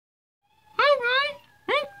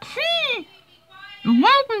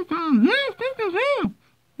Welcome to Live Video.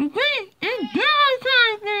 Today is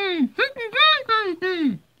Valentine's Day. Happy Valentine's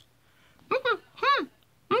Day. Look at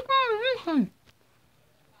this one.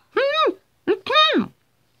 Hey you, it's Kyle.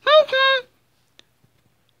 Hey Kyle.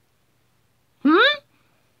 Huh?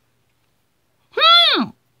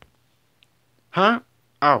 Kyle. Huh?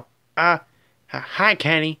 Oh, hi,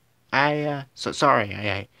 Kenny. So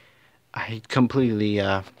sorry. I completely,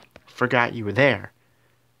 forgot you were there.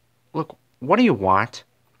 Look, what do you want?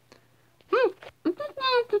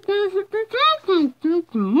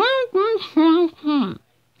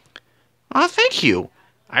 Oh, thank you.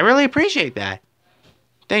 I really appreciate that.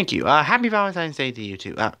 Thank you. Happy Valentine's Day to you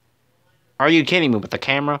too. Are you kidding me with the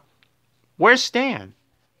camera? Where's Stan?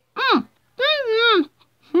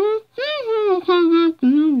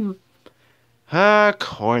 Of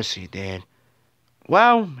course he did.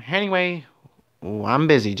 Well, anyway, I'm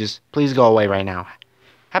busy. Just please go away right now.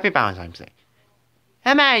 Happy Valentine's Day.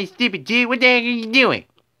 Am I stupid dude? What the heck are you doing?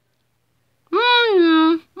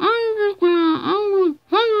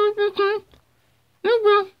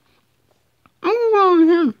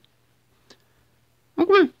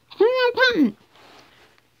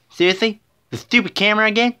 Seriously? The stupid camera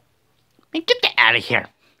again? Man, get that out of here.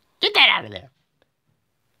 Get that out of there.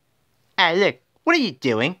 Hey, look. What are you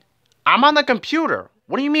doing? I'm on the computer.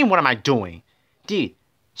 What do you mean, what am I doing? Dude,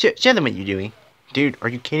 show them what you're doing. Dude, are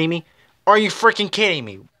you kidding me? Are you freaking kidding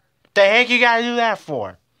me? The heck you gotta do that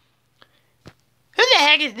for? Who the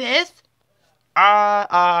heck is this?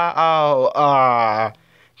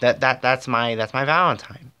 That's my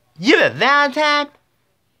Valentine. You have a Valentine?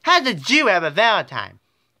 How did you have a Valentine?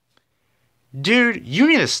 Dude, you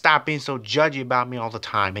need to stop being so judgy about me all the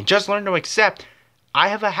time and just learn to accept I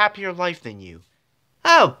have a happier life than you.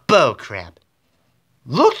 Oh, bullcrap.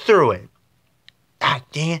 Look through it. Ah,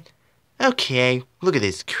 dang it. Okay, look at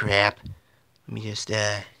this crap. Let me just,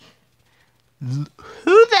 Who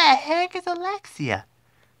the heck is Alexia?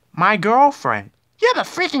 My girlfriend. You have a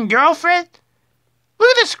freaking girlfriend? Look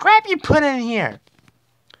at this crap you put in here.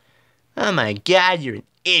 Oh my god, you're an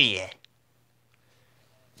idiot.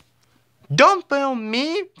 Don't film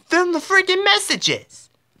me, film the freaking messages.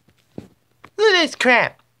 Look at this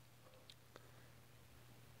crap.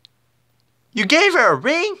 You gave her a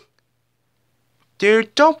ring?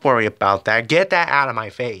 Dude, don't worry about that. Get that out of my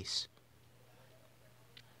face.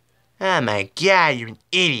 Oh my god, you're an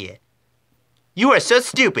idiot. You are so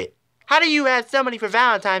stupid. How do you have somebody for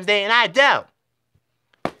Valentine's Day and I don't?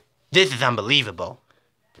 This is unbelievable.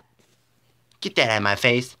 Get that out of my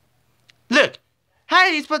face. Look, how are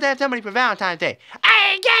you supposed to have somebody for Valentine's Day?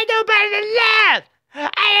 I ain't got nobody to love.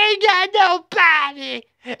 I ain't got nobody.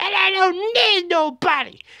 And I don't need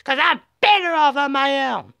nobody. Because I'm better off on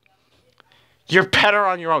my own. You're better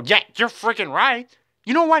on your own. Yeah, you're freaking right.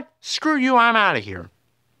 You know what? Screw you, I'm out of here.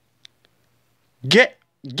 Get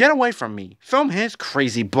away from me. Film his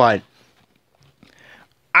crazy butt.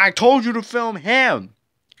 I told you to film him.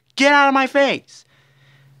 Get out of my face.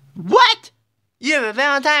 What? You have a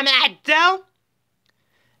Valentine and I don't?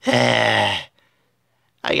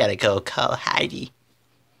 I gotta go call Heidi.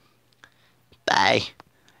 Bye.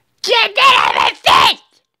 Get that out of my face!